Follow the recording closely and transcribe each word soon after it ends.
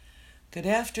Good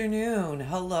afternoon.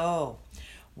 Hello.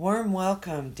 Warm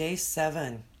welcome, day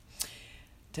 7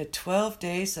 to 12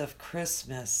 days of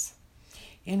Christmas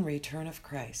in Return of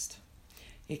Christ.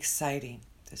 Exciting.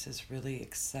 This is really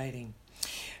exciting.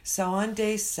 So on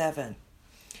day 7,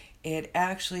 it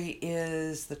actually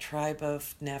is the tribe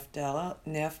of I'm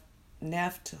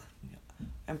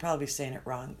probably saying it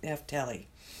wrong, Naphtali.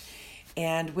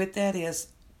 And with that is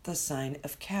the sign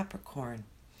of Capricorn,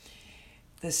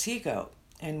 the sea goat.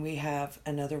 And we have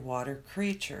another water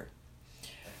creature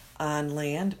on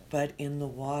land, but in the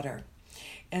water.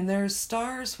 And there's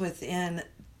stars within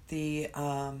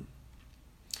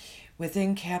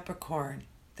within Capricorn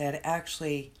that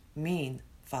actually mean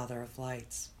Father of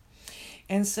Lights.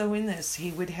 And so in this, he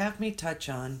would have me touch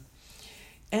on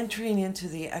entering into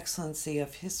the excellency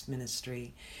of his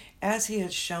ministry, as he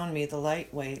has shown me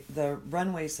the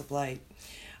runways of light.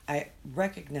 I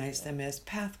recognize them as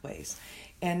pathways.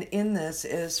 And in this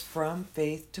is from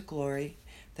faith to glory,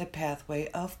 the pathway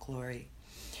of glory,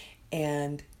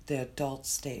 and the adult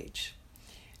stage.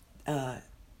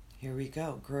 Here we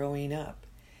go, growing up,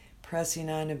 pressing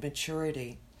on to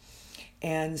maturity.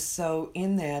 And so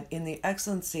in the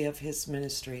excellency of his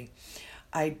ministry,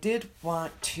 I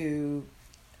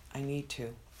need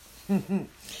to.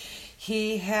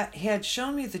 He had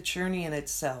shown me the journey in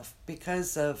itself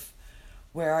because of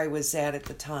where I was at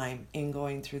the time in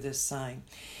going through this sign.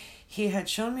 He had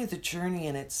shown me the journey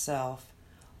in itself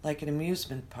like an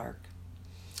amusement park.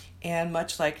 And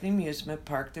much like an amusement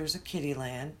park, there's a kiddie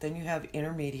land, then you have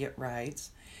intermediate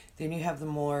rides, then you have the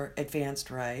more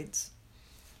advanced rides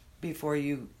before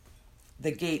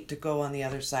the gate to go on the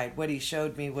other side. What he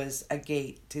showed me was a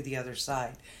gate to the other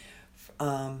side.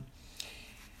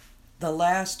 The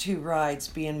last 2 rides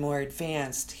being more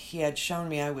advanced, he had shown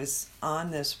me I was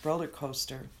on this roller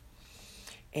coaster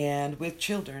and with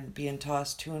children being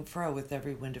tossed to and fro with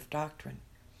every wind of doctrine.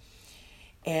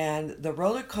 And the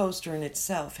roller coaster in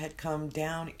itself had come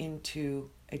down into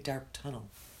a dark tunnel.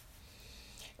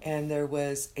 And there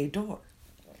was a door.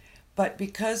 But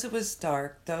because it was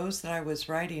dark, those that I was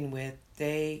riding with,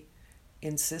 they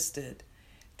insisted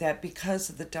that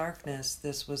because of the darkness,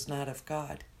 this was not of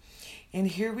God. And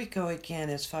here we go again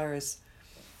as far as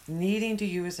needing to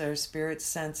use our spirit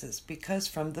senses, because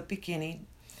from the beginning,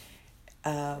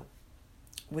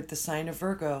 with the sign of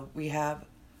Virgo, we have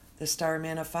the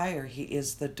Starman of Fire. He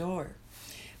is the door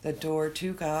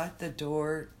to God, the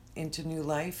door into new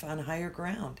life on higher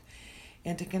ground,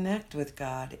 and to connect with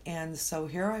God. And so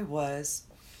here I was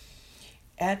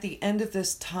at the end of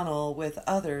this tunnel with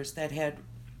others that had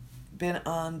been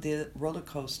on the roller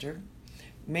coaster,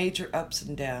 major ups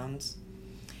and downs,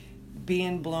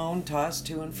 being blown, tossed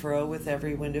to and fro with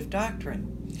every wind of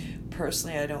doctrine.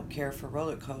 Personally, I don't care for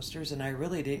roller coasters, and I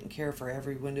really didn't care for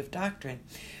every wind of doctrine.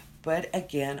 But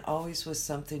again, always was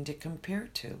something to compare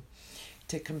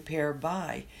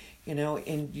by,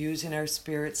 in using our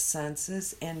spirit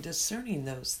senses and discerning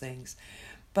those things.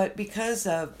 But because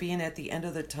of being at the end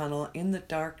of the tunnel in the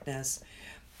darkness,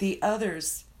 the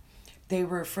others, they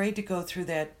were afraid to go through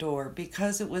that door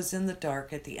because it was in the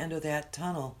dark at the end of that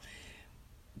tunnel.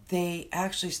 They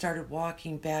actually started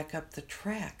walking back up the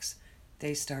tracks.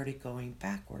 They started going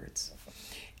backwards.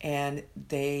 And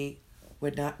they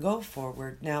would not go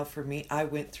forward. Now for me, I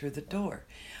went through the door.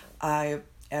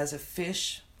 As a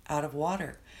fish out of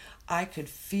water, I could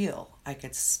feel, I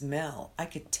could smell, I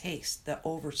could taste the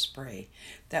overspray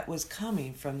that was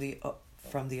coming from the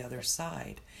other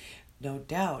side. No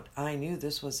doubt, I knew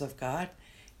this was of God.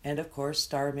 And of course,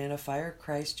 Starman of Fire,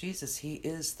 Christ Jesus, he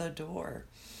is the door.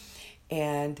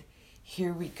 And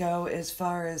here we go as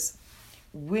far as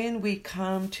when we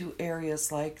come to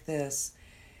areas like this,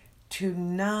 here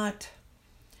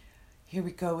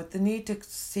we go with the need to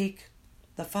seek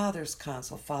the Father's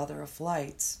counsel, Father of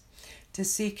Lights, to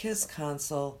seek his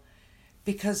counsel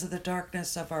because of the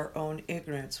darkness of our own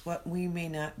ignorance, what we may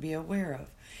not be aware of.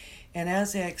 And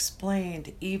as I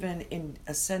explained, even in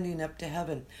ascending up to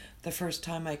heaven, the first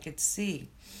time I could see,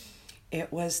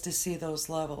 it was to see those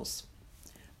levels,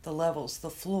 the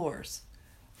floors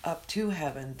up to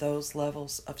heaven, those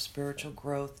levels of spiritual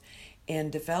growth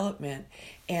and development.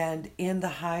 And in the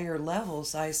higher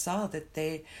levels, I saw that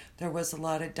there was a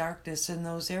lot of darkness in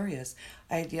those areas.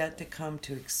 I had yet to come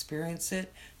to experience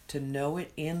it, to know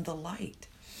it in the light.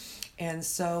 And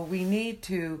so we need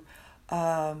to,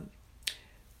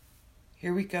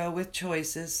 here we go with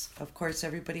choices. Of course,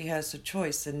 everybody has a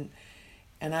choice, and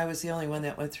I was the only one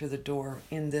that went through the door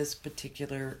in this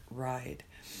particular ride.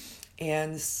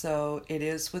 And so it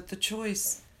is with the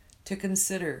choice to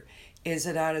consider, is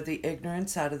it out of the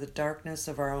ignorance, out of the darkness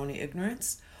of our own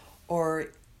ignorance,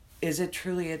 or is it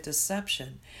truly a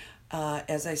deception?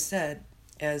 As I said,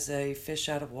 as a fish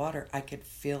out of water, I could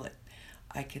feel it.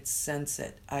 I could sense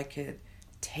it. I could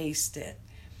taste it.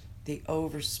 The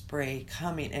overspray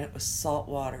coming, and it was salt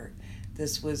water.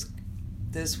 This was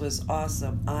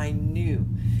awesome. I knew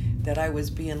that I was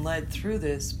being led through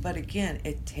this, but again,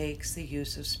 it takes the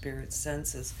use of spirit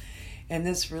senses. And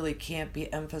this really can't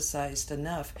be emphasized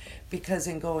enough, because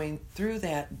in going through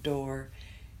that door,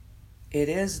 it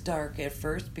is dark at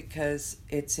first because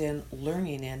it's in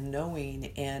learning and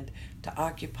knowing and to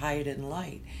occupy it in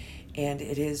light. And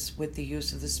it is with the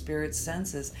use of the spirit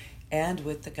senses and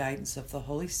with the guidance of the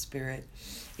Holy Spirit.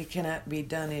 It cannot be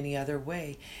done any other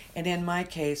way. And in my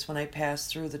case, when I passed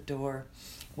through the door,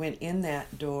 went in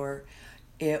that door,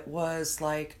 it was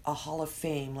like a hall of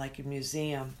fame, like a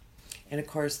museum. And of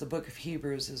course, the book of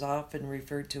Hebrews is often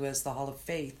referred to as the Hall of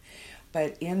Faith.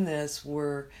 But in this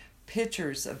were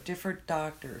pictures of different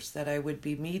doctors that I would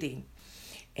be meeting.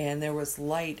 And there was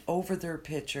light over their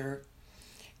picture.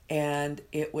 And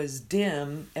it was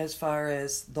dim as far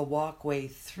as the walkway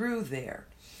through there.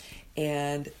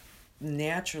 And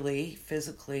naturally,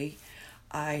 physically,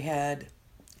 I had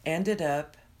ended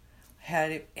up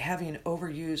having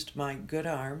overused my good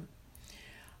arm.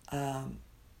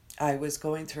 I was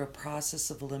going through a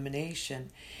process of elimination,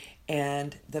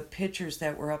 and the pictures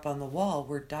that were up on the wall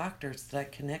were doctors that I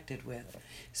connected with,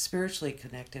 spiritually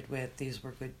connected with. These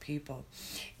were good people.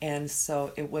 And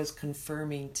so it was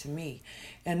confirming to me.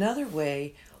 Another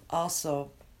way,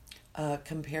 also,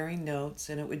 comparing notes,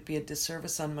 and it would be a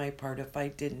disservice on my part if I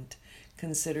didn't,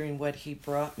 considering what he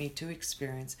brought me to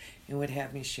experience and would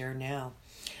have me share now.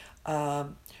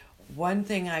 One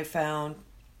thing I found,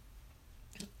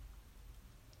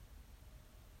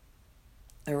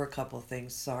 there were a couple of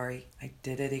things. Sorry, I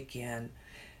did it again.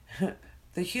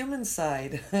 The human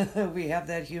side. We have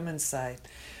that human side.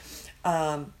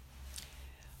 One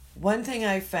thing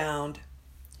I found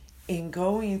in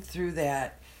going through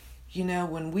that,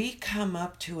 when we come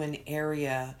up to an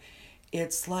area,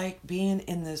 it's like being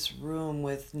in this room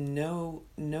with no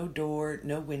door,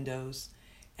 no windows,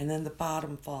 and then the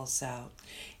bottom falls out.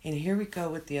 And here we go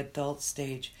with the adult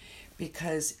stage,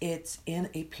 because it's in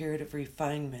a period of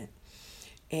refinement.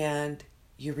 And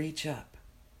you reach up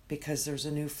because there's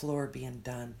a new floor being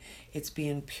done. It's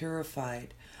being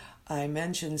purified. I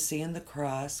mentioned seeing the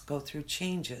cross go through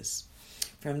changes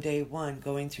from day one,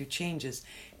 going through changes,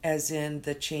 as in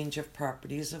the change of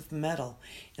properties of metal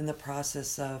in the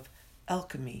process of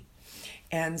alchemy.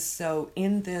 And so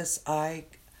in this, I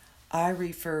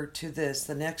refer to this,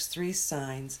 the next three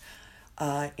signs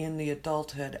in the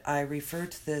adulthood, I refer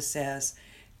to this as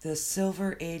the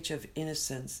silver age of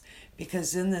innocence,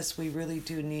 because in this we really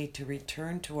do need to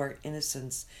return to our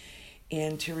innocence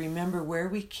and to remember where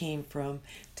we came from,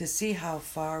 to see how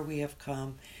far we have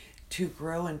come, to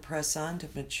grow and press on to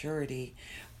maturity.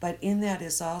 But in that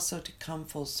is also to come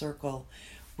full circle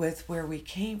with where we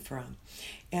came from.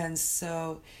 And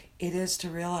so it is to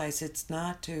realize it's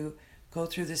not to go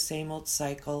through the same old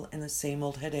cycle and the same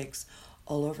old headaches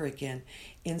all over again.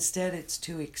 Instead, it's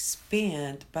to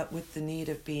expand, but with the need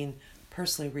of being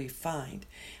personally refined.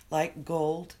 Like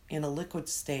gold in a liquid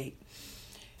state,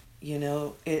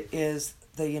 it is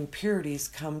the impurities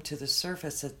come to the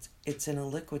surface. It's in a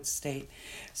liquid state.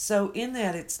 So in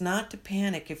that, it's not to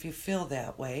panic if you feel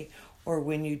that way, or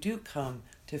when you do come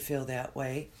to feel that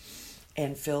way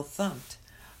and feel thumped.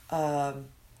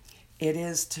 It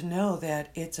is to know that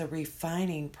it's a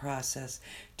refining process,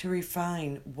 to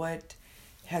refine what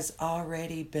has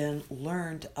already been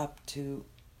learned up to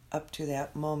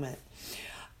that moment.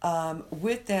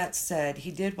 With that said,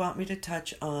 he did want me to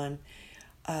touch on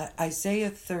Isaiah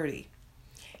 30.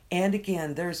 And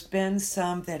again, there's been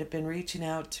some that have been reaching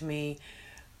out to me,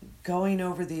 going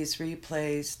over these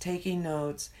replays, taking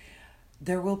notes.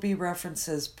 There will be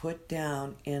references put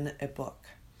down in a book.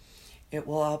 It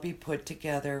will all be put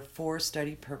together for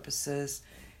study purposes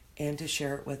and to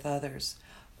share it with others.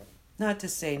 Not to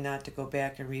say not to go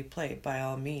back and replay, by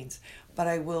all means, but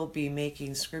I will be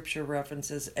making scripture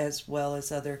references as well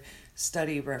as other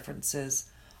study references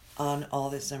on all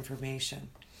this information.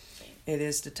 It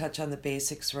is to touch on the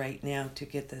basics right now to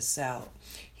get this out.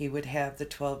 He would have the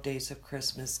 12 days of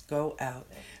Christmas go out.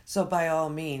 So by all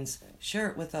means, share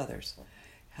it with others.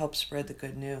 Help spread the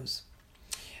good news.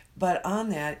 But on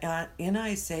that, in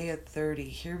Isaiah 30,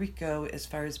 here we go as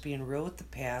far as being real with the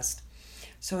past,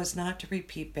 so as not to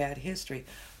repeat bad history,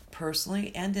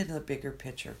 personally and in the bigger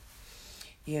picture.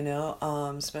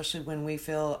 Especially when we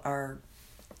feel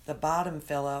the bottom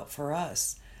fell out for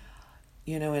us.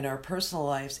 In our personal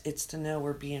lives, it's to know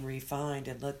we're being refined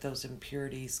and let those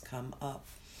impurities come up.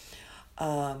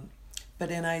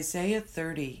 But in Isaiah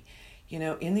 30,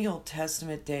 In the Old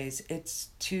Testament days, it's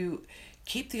to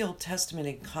keep the Old Testament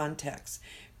in context,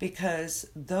 because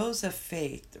those of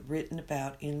faith written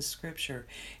about in Scripture,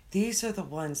 these are the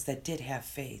ones that did have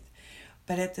faith.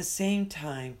 But at the same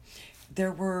time,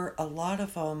 there were a lot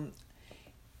of them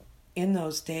in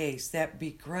those days that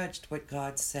begrudged what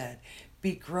God said,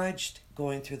 begrudged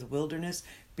going through the wilderness,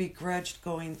 begrudged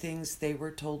going things they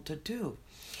were told to do.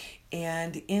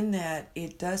 And in that,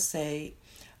 it does say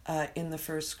in the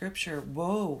first scripture,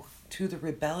 woe to the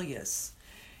rebellious.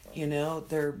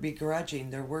 They're begrudging,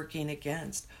 they're working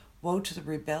against. Woe to the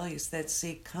rebellious that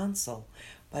seek counsel,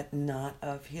 but not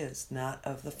of not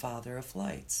of the Father of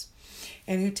lights,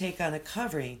 and who take on a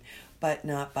covering, but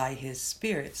not by his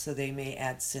Spirit, so they may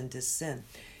add sin to sin,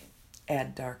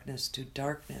 add darkness to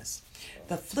darkness.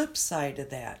 The flip side of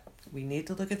that, we need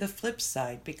to look at the flip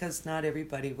side, because not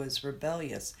everybody was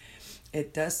rebellious.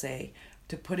 It does say,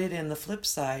 to put it in the flip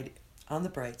side, on the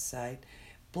bright side,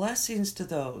 blessings to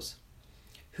those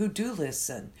who do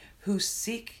listen, who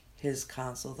seek his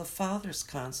counsel, the Father's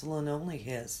counsel and only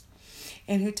his,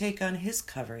 and who take on his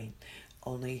covering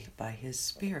only by his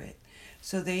Spirit,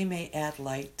 so they may add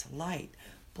light to light,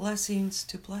 blessings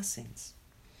to blessings,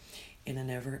 in a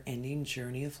never-ending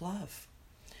journey of love.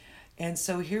 And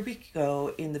so here we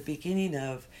go in the beginning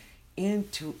of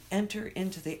to enter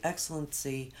into the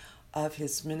excellency of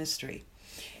his ministry.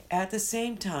 At the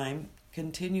same time,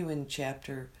 continue in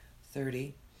chapter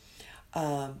 30,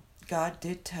 the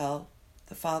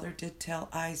Father did tell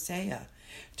Isaiah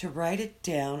to write it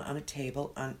down on a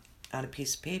table, on a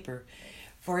piece of paper,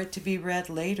 for it to be read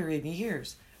later in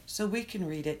years, so we can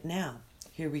read it now.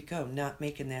 Here we go, not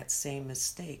making that same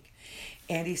mistake.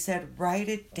 And he said, write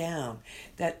it down,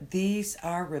 that these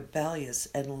are rebellious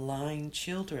and lying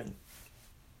children.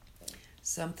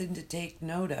 Something to take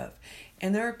note of.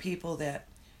 And there are people that,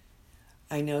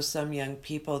 I know some young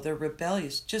people, they're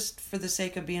rebellious just for the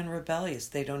sake of being rebellious.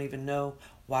 They don't even know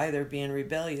why they're being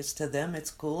rebellious. To them, it's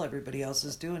cool. Everybody else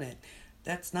is doing it.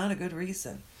 That's not a good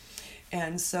reason.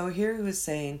 And so here he was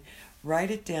saying, write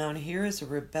it down. Here is a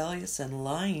rebellious and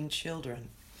lying children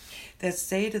that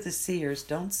say to the seers,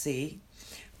 don't see,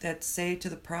 that say to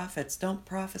the prophets, don't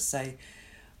prophesy,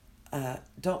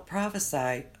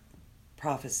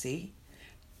 prophecy,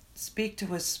 speak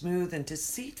to us smooth and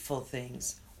deceitful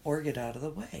things, or get out of the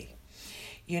way.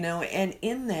 And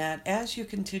in that, as you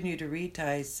continue to read to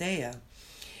Isaiah,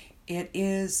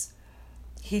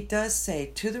 he does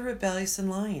say, to the rebellious and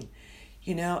lying,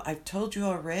 I've told you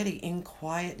already, in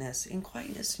quietness in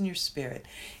your spirit,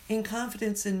 in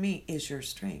confidence in me is your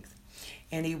strength.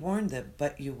 And he warned them,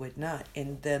 but you would not,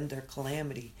 and then their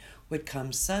calamity would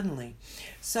come suddenly.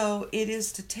 So it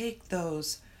is to take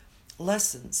those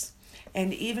lessons,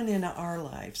 and even in our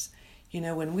lives,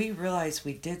 when we realize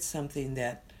we did something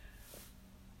that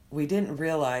we didn't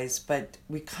realize, but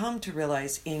we come to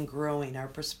realize in growing, our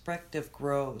perspective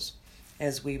grows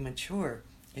as we mature,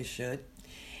 it should.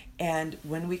 And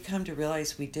when we come to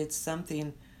realize we did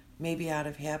something maybe out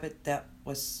of habit that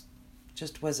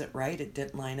just wasn't right, it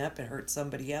didn't line up, it hurt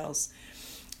somebody else,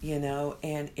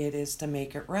 and it is to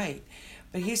make it right.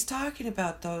 But he's talking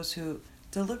about those who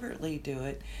deliberately do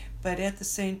it, but at the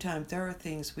same time, there are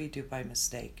things we do by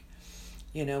mistake,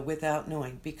 without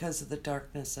knowing, because of the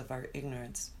darkness of our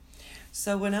ignorance.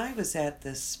 So when I was at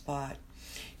this spot,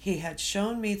 he had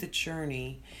shown me the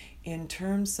journey in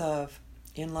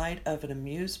light of an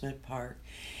amusement park.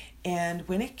 And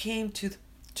when it came to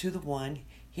the one,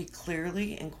 he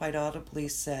clearly and quite audibly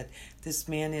said, this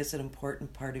man is an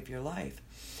important part of your life.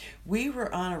 We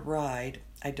were on a ride.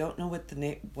 I don't know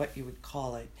what you would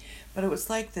call it, but it was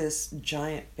like this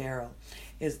giant barrel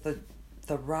is the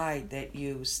ride that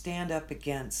you stand up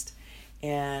against,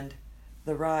 and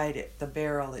the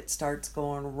barrel, it starts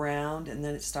going round and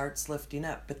then it starts lifting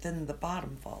up, but then the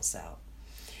bottom falls out.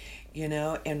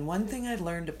 And one thing I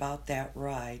learned about that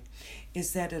ride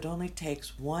is that it only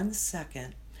takes 1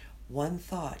 second, one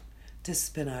thought, to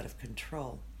spin out of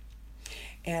control.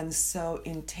 And so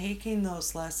in taking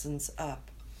those lessons up,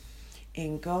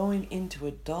 in going into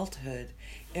adulthood,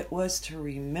 it was to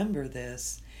remember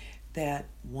this, that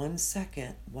 1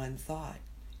 second, one thought,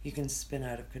 you can spin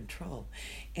out of control.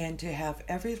 And to have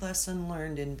every lesson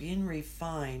learned and being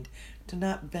refined to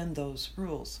not bend those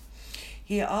rules.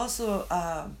 He also,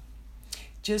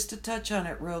 just to touch on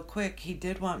it real quick, he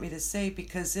did want me to say,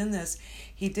 because in this,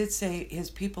 he did say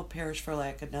his people perish for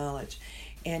lack of knowledge.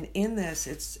 And in this,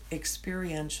 it's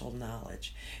experiential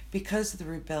knowledge. Because of the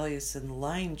rebellious and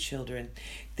lying children,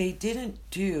 they didn't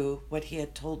do what he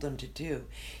had told them to do.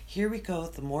 Here we go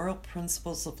with the moral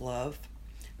principles of love,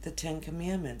 the 10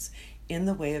 Commandments. in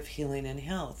the way of healing and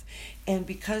health. And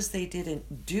because they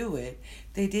didn't do it,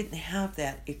 they didn't have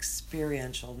that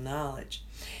experiential knowledge.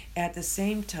 At the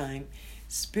same time,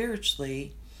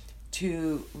 spiritually,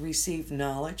 to receive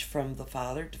knowledge from the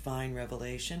Father, divine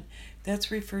revelation,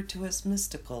 that's referred to as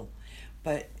mystical,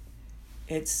 but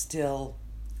it's still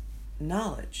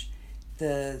knowledge,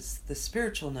 the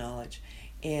spiritual knowledge.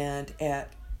 And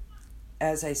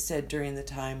as I said, during the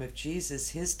time of Jesus,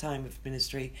 his time of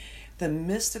ministry, the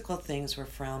mystical things were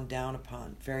frowned down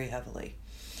upon very heavily.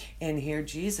 And here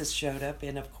Jesus showed up,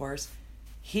 and of course,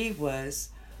 he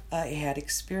had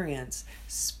experience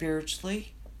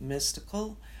spiritually,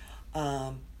 mystical,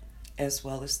 as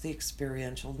well as the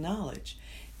experiential knowledge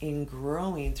in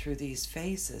growing through these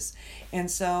phases.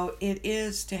 And so it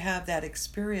is to have that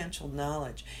experiential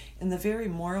knowledge in the very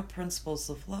moral principles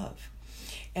of love.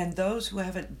 And those who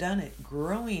haven't done it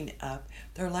growing up,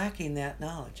 they're lacking that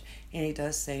knowledge. And he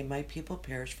does say, my people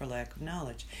perish for lack of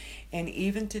knowledge. And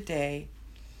even today,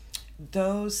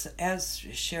 those, as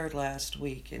shared last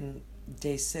week in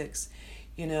day 6,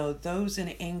 those in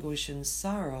anguish and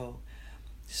sorrow,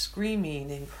 screaming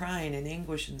and crying in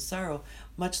anguish and sorrow,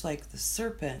 much like the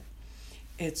serpent,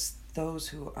 it's those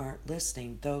who aren't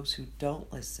listening, those who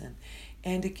don't listen.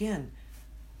 And again,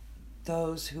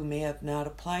 those who may have not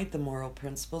applied the moral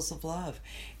principles of love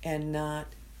and not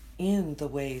in the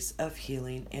ways of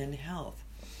healing and health.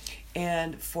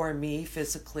 And for me,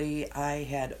 physically, I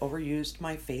had overused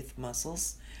my faith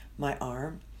muscles, my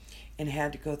arm, and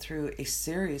had to go through a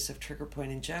series of trigger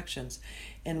point injections.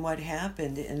 And what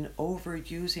happened in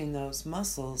overusing those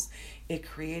muscles, it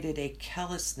created a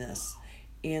callousness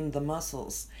in the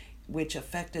muscles, which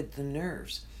affected the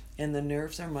nerves. And the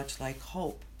nerves are much like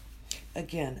hope.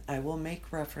 Again, I will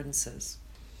make references,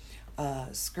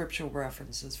 scriptural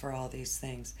references for all these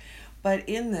things. But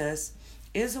in this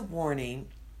is a warning.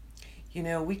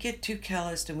 We get too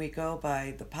calloused and we go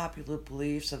by the popular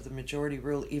beliefs of the majority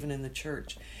rule, even in the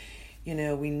church.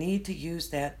 We need to use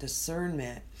that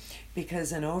discernment,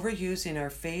 because in overusing our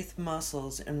faith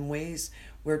muscles in ways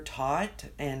we're taught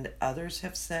and others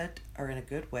have said are in a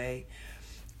good way,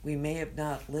 we may have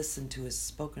not listened to his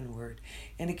spoken word.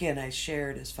 And again, I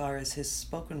shared as far as his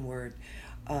spoken word,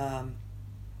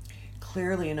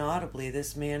 clearly and audibly,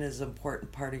 this man is an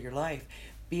important part of your life.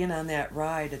 Being on that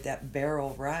ride, at that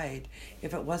barrel ride,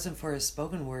 if it wasn't for his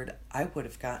spoken word, I would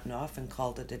have gotten off and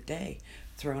called it a day,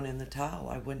 thrown in the towel.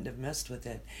 I wouldn't have messed with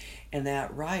it. And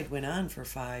that ride went on for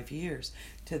 5 years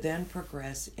to then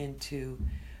progress into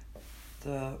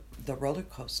the roller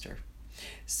coaster.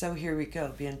 So here we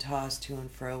go, being tossed to and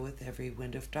fro with every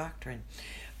wind of doctrine.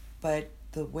 But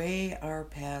the way our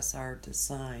paths are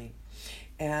designed,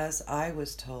 as I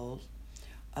was told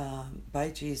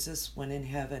by Jesus when in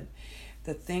heaven,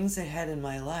 the things that had in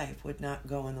my life would not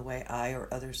go in the way I or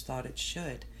others thought it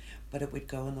should, but it would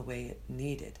go in the way it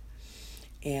needed.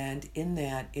 And in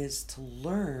that is to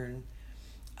learn,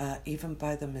 even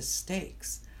by the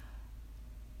mistakes.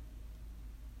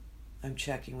 I'm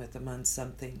checking with him on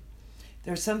something.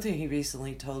 There's something he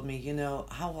recently told me, how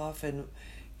often,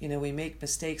 we make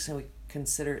mistakes and we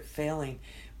consider it failing.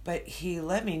 But he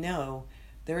let me know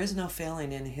there is no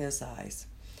failing in his eyes.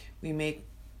 We make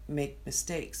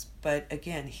mistakes. But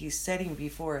again, he's setting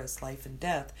before us life and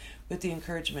death with the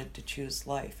encouragement to choose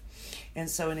life. And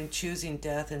so in choosing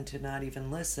death and to not even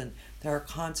listen, there are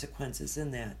consequences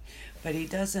in that. But he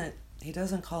doesn't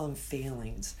call them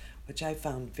failings, which I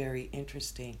found very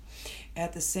interesting.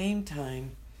 At the same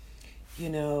time,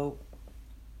 in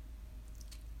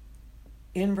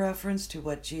reference to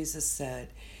what Jesus said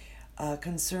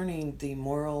concerning the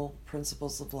moral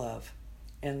principles of love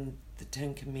and the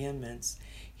 10 Commandments,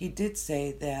 he did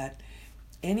say that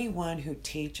anyone who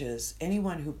teaches,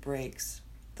 anyone who breaks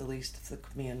the least of the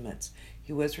commandments,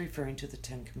 he was referring to the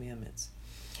 10 Commandments.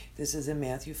 This is in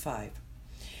Matthew 5.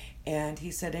 And he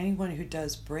said anyone who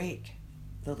does break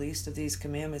the least of these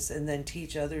commandments and then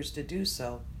teach others to do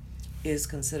so is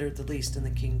considered the least in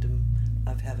the kingdom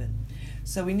of heaven.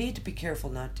 So we need to be careful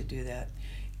not to do that.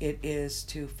 It is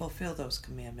to fulfill those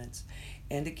commandments.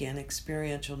 And again,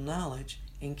 experiential knowledge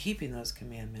in keeping those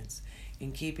commandments,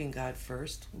 in keeping God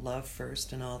first, love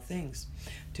first in all things,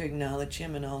 to acknowledge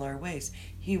him in all our ways.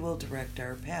 He will direct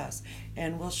our paths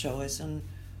and will show us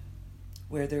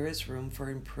where there is room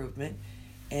for improvement.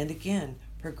 And again,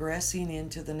 progressing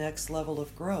into the next level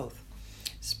of growth,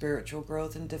 spiritual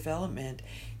growth and development.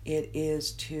 It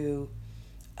is to,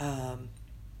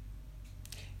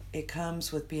 it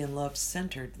comes with being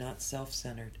love-centered, not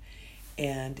self-centered.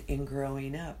 And in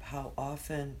growing up, how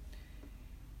often,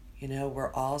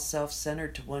 we're all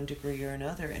self-centered to one degree or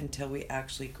another until we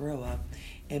actually grow up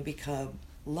and become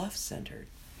love-centered.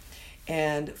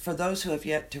 And for those who have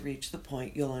yet to reach the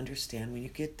point, you'll understand when you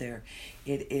get there,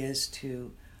 it is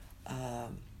to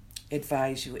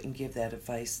advise you and give that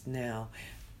advice now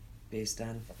based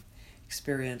on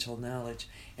experiential knowledge.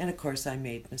 And of course, I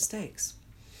made mistakes.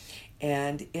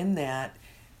 And in that,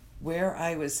 where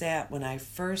I was at when I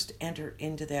first entered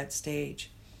into that stage,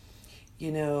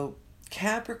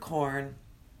 Capricorn,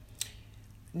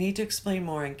 need to explain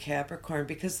more on Capricorn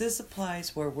because this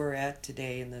applies where we're at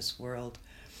today in this world.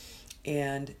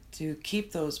 And to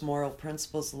keep those moral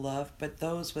principles of love, but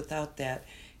those without that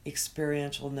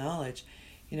experiential knowledge,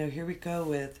 here we go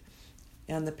with,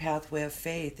 on the pathway of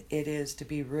faith, it is to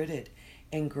be rooted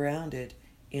and grounded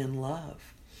in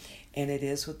love. And it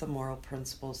is with the moral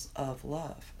principles of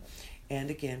love. And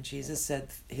again, Jesus said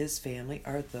his family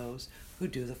are those who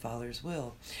do the Father's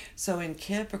will. So in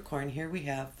Capricorn, here we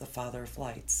have the Father of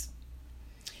Lights.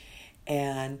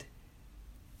 And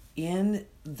in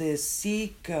the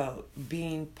sea goat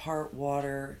being part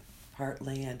water, part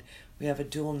land, we have a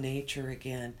dual nature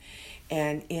again.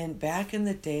 And back in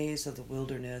the days of the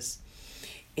wilderness,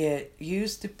 it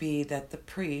used to be that the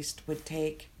priest would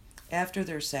take, after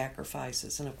their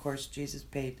sacrifices, and of course Jesus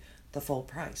paid the full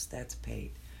price, that's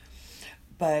paid.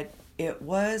 But it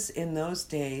was in those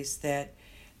days that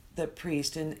the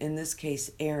priest, in this case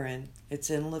Aaron, it's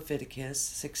in Leviticus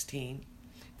 16,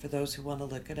 for those who want to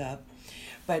look it up,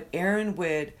 but Aaron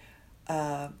would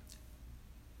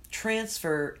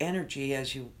transfer energy,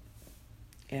 as you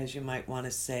might want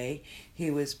to say. He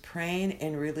was praying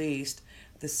and released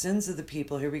the sins of the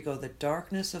people, here we go, the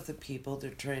darkness of the people, their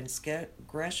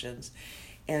transgressions,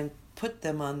 and put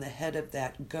them on the head of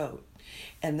that goat.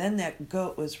 And then that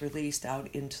goat was released out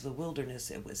into the wilderness.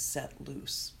 It was set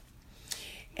loose.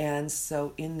 And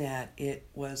so in that, it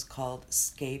was called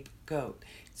scapegoat.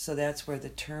 So that's where the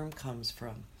term comes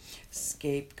from,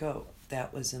 scapegoat.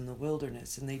 That was in the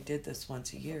wilderness, and they did this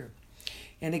once a year.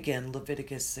 And again,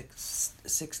 Leviticus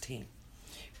 16,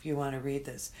 if you want to read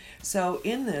this. So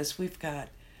in this, we've got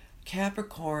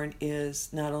Capricorn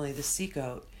is not only the sea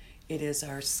goat, it is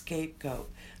our scapegoat.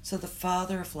 So the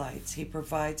Father of Lights, he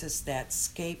provides us that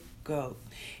scapegoat,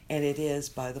 and it is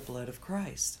by the blood of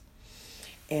Christ.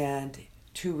 And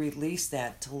to release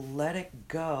that, to let it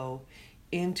go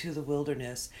into the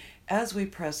wilderness. As we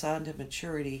press on to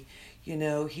maturity,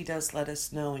 he does let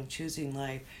us know in choosing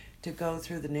life to go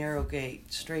through the narrow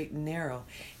gate, straight and narrow.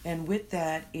 And with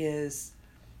that is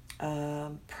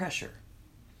pressure.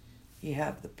 You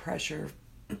have the pressure,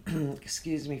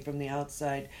 excuse me, from the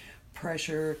outside,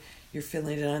 pressure, you're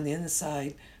feeling it on the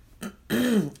inside,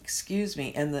 excuse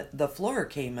me, and the floor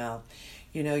came out.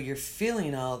 You're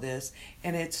feeling all this,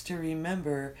 and it's to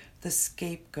remember the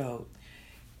scapegoat.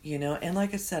 And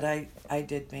like I said, I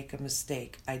did make a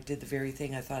mistake. I did the very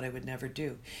thing I thought I would never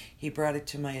do. He brought it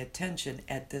to my attention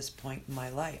at this point in my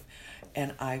life,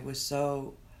 and I was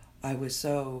so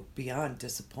beyond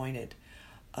disappointed.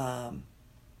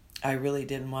 I really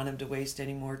didn't want him to waste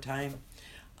any more time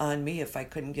on me if I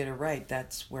couldn't get it right.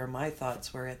 That's where my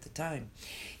thoughts were at the time.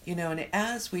 And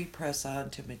as we press on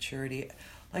to maturity,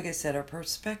 like I said, our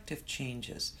perspective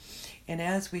changes. And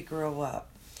as we grow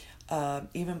up,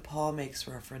 even Paul makes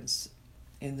reference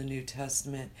in the New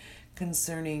Testament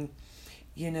concerning,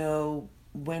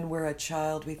 when we're a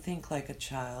child, we think like a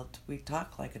child, we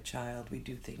talk like a child, we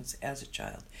do things as a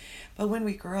child. But when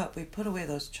we grow up, we put away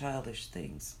those childish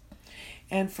things.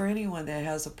 And for anyone that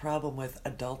has a problem with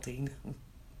adulting,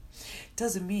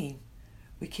 doesn't mean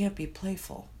we can't be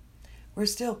playful. We're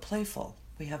still playful.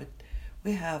 We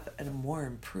have a more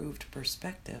improved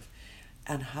perspective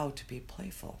on how to be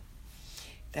playful.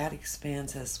 That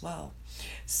expands as well.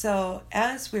 So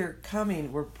as we're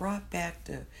brought back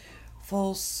to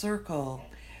full circle,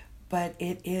 but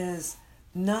it is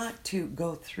not to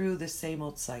go through the same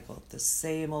old cycle, the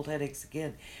same old headaches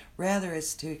again. Rather,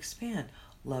 it's to expand.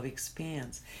 Love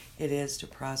expands. It is to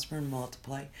prosper and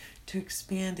multiply, to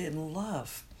expand in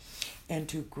love, and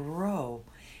to grow,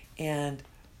 and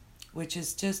which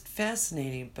is just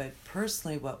fascinating. But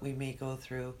personally, what we may go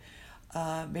through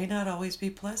may not always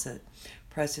be pleasant.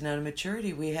 Pressing on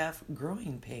maturity, we have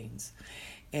growing pains.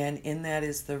 And in that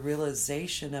is the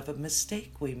realization of a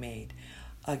mistake we made.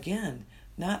 Again,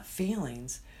 not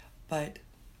feelings, but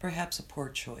perhaps a poor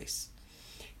choice.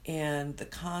 And the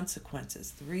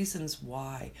consequences, the reasons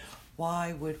why.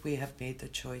 Why would we have made the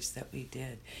choice that we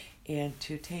did? And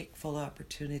to take full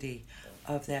opportunity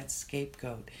of that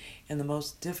scapegoat. And the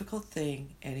most difficult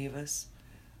thing any of us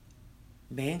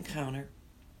may encounter,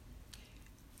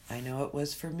 I know it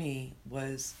was for me,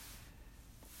 was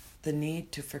the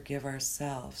need to forgive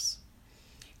ourselves.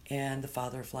 And the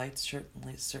Father of Lights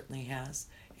certainly has.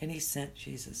 And he sent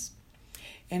Jesus.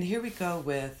 And here we go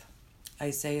with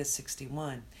Isaiah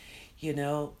 61. You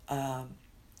know,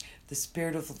 the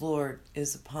Spirit of the Lord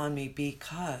is upon me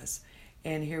because,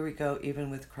 and here we go even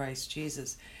with Christ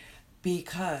Jesus,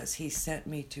 because he sent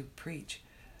me to preach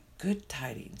good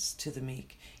tidings to the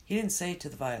meek. He didn't say to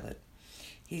the violent.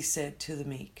 He said to the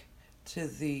meek, to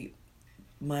the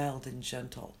mild and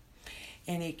gentle.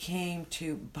 And he came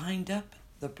to bind up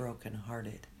the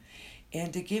brokenhearted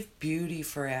and to give beauty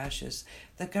for ashes,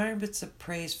 the garments of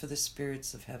praise for the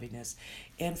spirits of heaviness,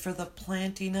 and for the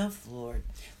planting of the Lord,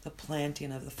 the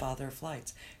planting of the Father of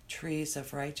lights, trees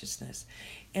of righteousness.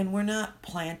 And we're not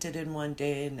planted in one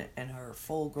day and are a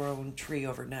full-grown tree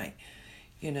overnight.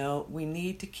 You know, we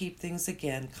need to keep things,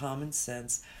 again, common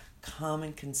sense,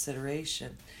 common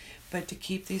consideration, but to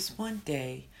keep these one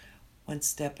day, one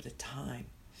step at a time,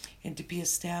 and to be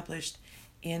established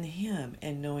in him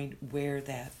and knowing where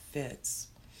that fits.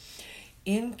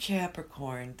 In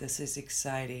Capricorn, this is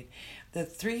exciting. The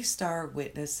 3-star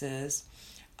witnesses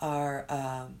are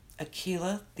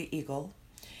Aquila, the eagle,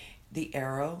 the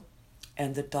arrow,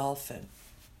 and the dolphin.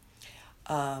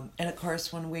 And of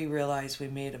course, when we realize we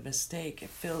made a mistake, it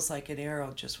feels like an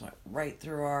arrow just went right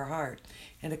through our heart.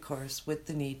 And of course, with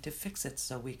the need to fix it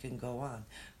so we can go on.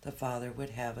 The Father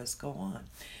would have us go on.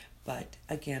 But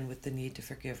again, with the need to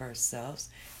forgive ourselves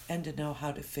and to know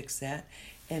how to fix that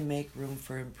and make room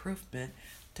for improvement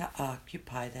to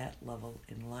occupy that level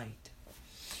in light.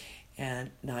 And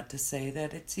not to say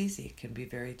that it's easy, it can be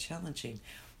very challenging.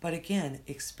 But again,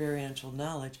 experiential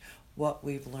knowledge, what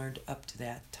we've learned up to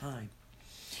that time.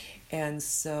 And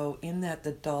so in that,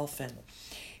 the dolphin,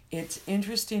 it's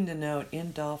interesting to note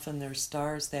in dolphin there's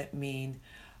stars that mean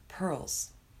pearls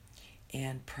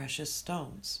and precious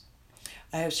stones.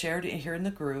 I have shared it here in the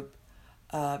group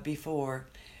before,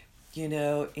 you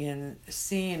know, in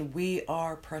seeing we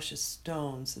are precious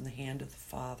stones in the hand of the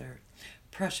Father,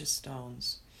 precious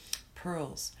stones,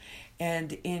 pearls,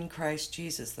 and in Christ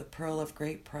Jesus, the pearl of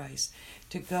great price,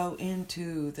 to go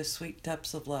into the sweet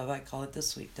depths of love. I call it the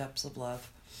sweet depths of love.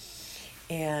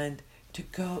 And to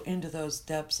go into those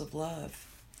depths of love,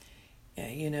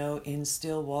 you know, in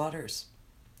still waters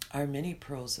are many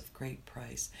pearls of great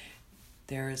price.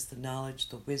 There is the knowledge,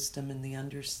 the wisdom, and the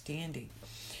understanding.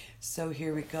 So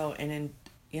here we go. And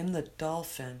in the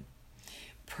dolphin,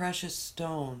 precious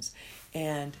stones.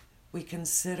 And we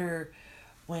consider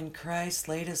when Christ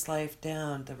laid his life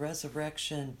down, the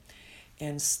resurrection,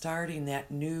 and starting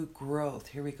that new growth.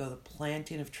 Here we go, the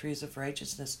planting of trees of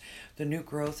righteousness, the new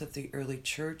growth of the early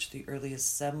church, the early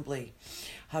assembly.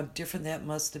 How different that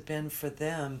must have been for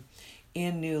them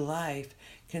in new life,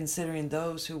 considering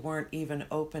those who weren't even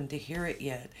open to hear it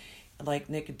yet. Like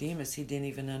Nicodemus, he didn't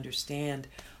even understand,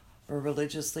 or a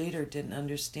religious leader didn't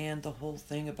understand the whole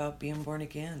thing about being born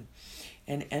again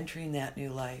and entering that new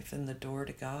life and the door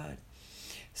to God.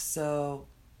 So,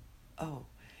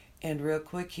 and real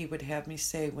quick, he would have me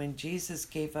say, when Jesus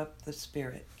gave up the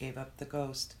spirit, gave up the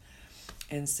ghost,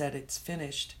 and said it's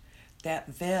finished, that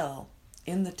veil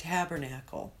in the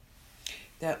tabernacle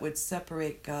that would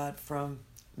separate God from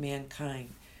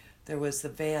mankind, there was the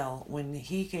veil. When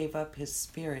he gave up his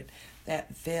spirit,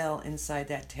 that veil inside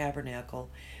that tabernacle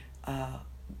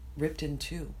ripped in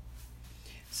two.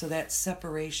 So that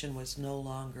separation was no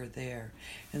longer there,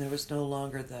 and there was no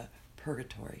longer the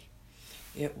purgatory.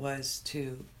 It was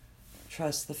to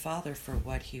trust the Father for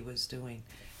what he was doing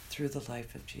through the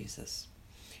life of Jesus.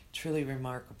 Truly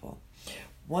remarkable.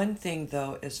 One thing,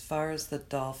 though, as far as the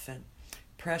dolphin,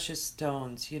 precious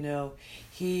stones, you know,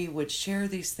 he would share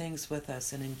these things with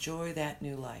us and enjoy that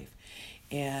new life.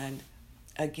 And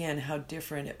again, how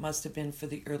different it must have been for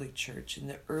the early church and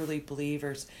the early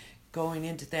believers going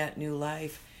into that new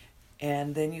life.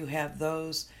 And then you have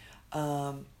those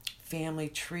family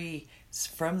tree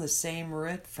from the same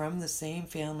root, from the same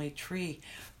family tree,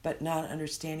 but not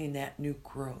understanding that new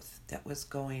growth that was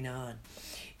going on.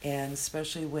 And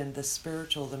especially when the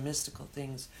spiritual, the mystical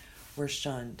things were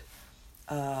shunned.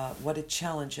 What a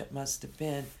challenge it must have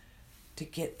been to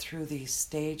get through these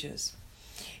stages.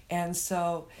 And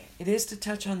so it is to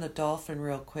touch on the dolphin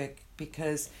real quick,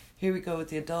 because here we go with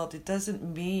the adult. It doesn't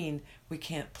mean we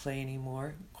can't play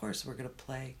anymore. Of course we're going to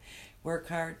play. Work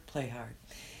hard, play hard.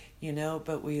 You know,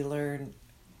 but we learn,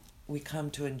 we come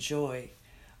to enjoy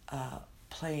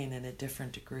playing in a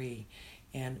different degree,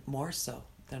 and more so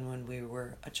than when we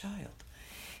were a child.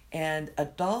 And a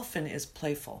dolphin is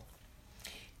playful.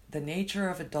 The nature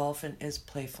of a dolphin is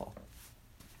playful.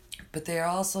 But they are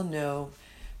also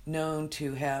known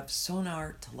to have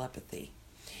sonar telepathy,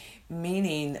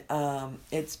 meaning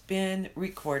it's been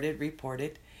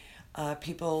reported,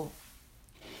 people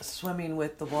swimming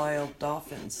with the wild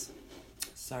dolphins.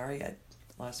 Sorry,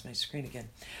 lost my screen again.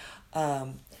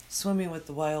 Swimming with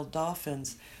the wild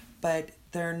dolphins, but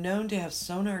they're known to have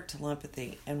sonar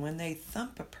telepathy, and when they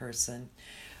thump a person,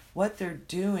 what they're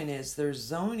doing is they're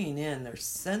zoning in, they're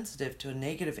sensitive to a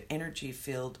negative energy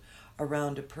field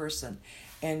around a person,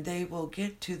 and they will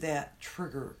get to that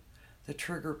trigger, the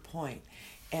trigger point,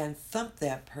 and thump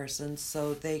that person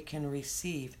so they can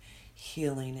receive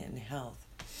healing and health.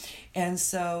 And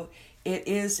so it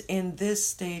is in this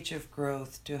stage of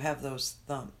growth to have those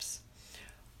thumps.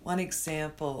 One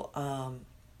example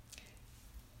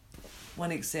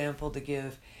to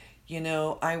give,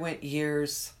 I went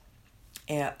years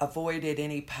and avoided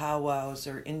any powwows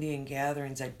or Indian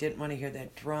gatherings. I didn't want to hear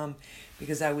that drum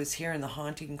because I was hearing the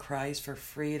haunting cries for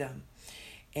freedom.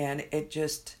 And it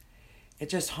just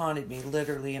haunted me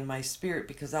literally in my spirit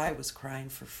because I was crying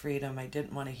for freedom. I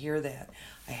didn't want to hear that.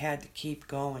 I had to keep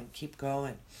going.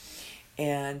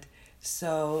 And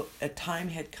so a time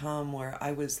had come where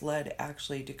I was led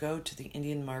actually to go to the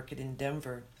Indian market in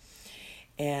Denver.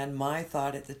 And my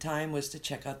thought at the time was to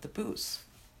check out the booths,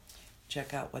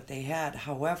 check out what they had.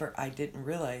 However, I didn't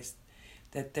realize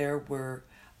that there were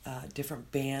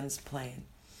different bands playing.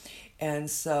 And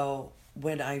so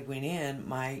when I went in,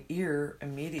 my ear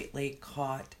immediately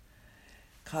caught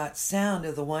sound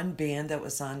of the one band that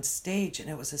was on stage, and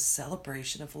it was a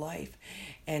celebration of life.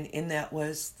 And in that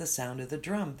was the sound of the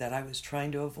drum that I was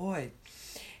trying to avoid.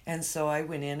 And so I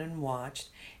went in and watched,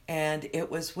 and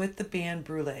it was with the band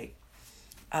Brûlé.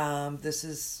 This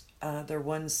is their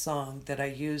one song that I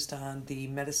used on the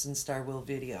Medicine Star Will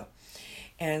video.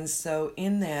 And so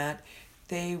in that,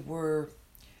 they were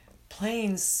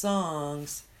playing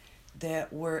songs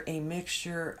that were a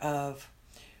mixture of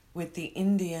with the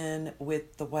Indian,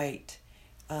 with the white,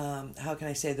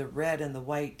 the red and the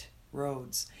white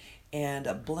roads, and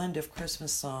a blend of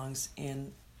Christmas songs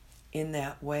in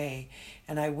that way.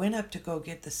 And I went up to go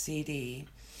get the CD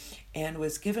and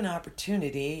was given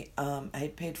opportunity, I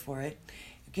had paid for it,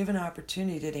 given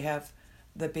opportunity to have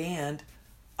the band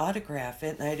autograph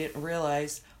it, and I didn't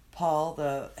realize Paul,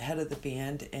 the head of the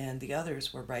band, and the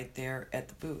others were right there at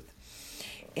the booth.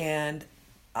 And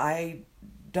I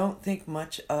don't think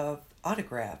much of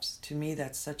autographs. To me,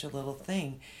 that's such a little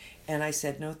thing. And I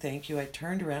said, no, thank you. I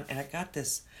turned around and I got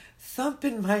this thump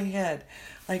in my head,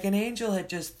 like an angel had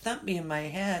just thumped me in my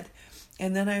head.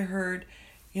 And then I heard,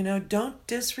 don't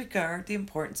disregard the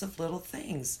importance of little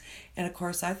things. And of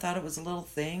course, I thought it was a little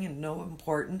thing and no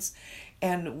importance.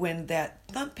 And when that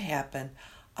thump happened,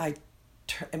 I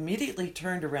immediately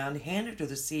turned around, handed her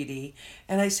the CD,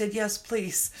 and I said, yes,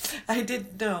 please. I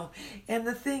didn't know. And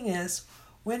the thing is,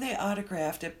 when they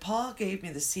autographed it, Paul gave me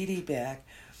the CD back,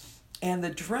 and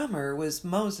the drummer was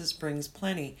Moses Brings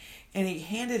Plenty, and he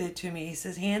handed it to me. He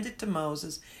says, hand it to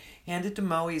Moses, hand it to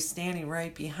Mo, he's standing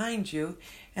right behind you.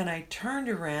 And I turned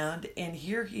around, and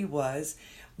here he was.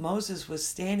 Moses was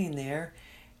standing there,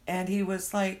 and he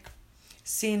was like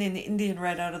seen an Indian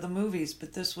right out of the movies,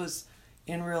 but this was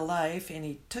in real life. And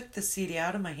he took the CD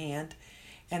out of my hand,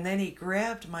 and then he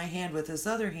grabbed my hand with his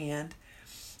other hand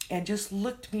and just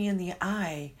looked me in the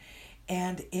eye.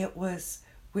 And there was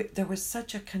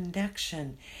such a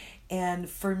connection. And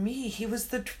for me, he was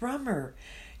the drummer,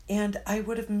 and I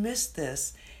would have missed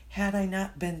this had I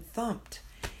not been thumped.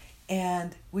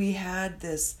 And we had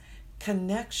this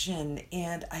connection,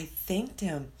 and I thanked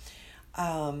him.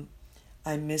 I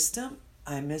missed him.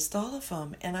 I missed all of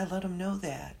them, and I let him know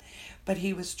that. But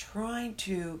he was trying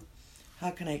to,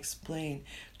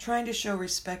 trying to show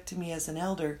respect to me as an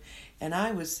elder, and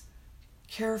I was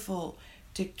careful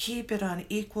to keep it on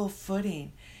equal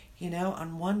footing,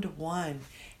 on one-to-one,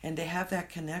 and to have that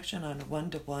connection on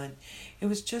one-to-one. It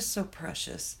was just so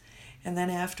precious. And then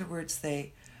afterwards,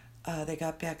 they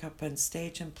got back up on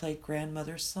stage and played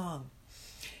Grandmother's Song.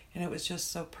 And it was just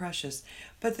so precious.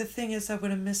 But the thing is, I would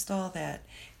have missed all that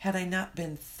had I not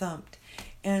been thumped.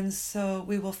 And so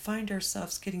we will find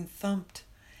ourselves getting thumped,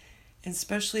 and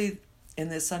especially in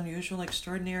this unusual,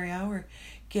 extraordinary hour,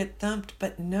 get thumped.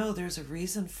 But no, there's a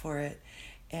reason for it,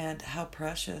 and how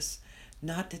precious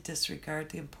not to disregard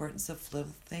the importance of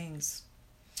little things.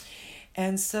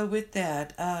 And so with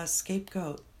that,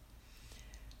 scapegoat.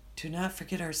 Do not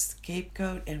forget our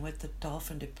scapegoat, and with the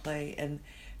dolphin to play. And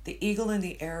the eagle and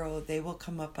the arrow, they will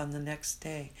come up on the next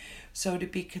day. So to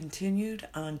be continued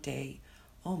on day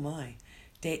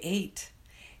 8.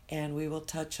 And we will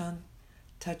touch on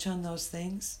those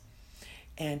things.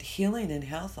 And healing and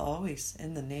health always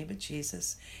in the name of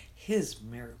Jesus, his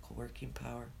miracle working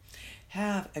power.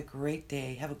 Have a great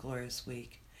day. Have a glorious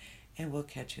week. And we'll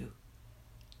catch you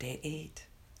day 8.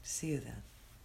 See you then.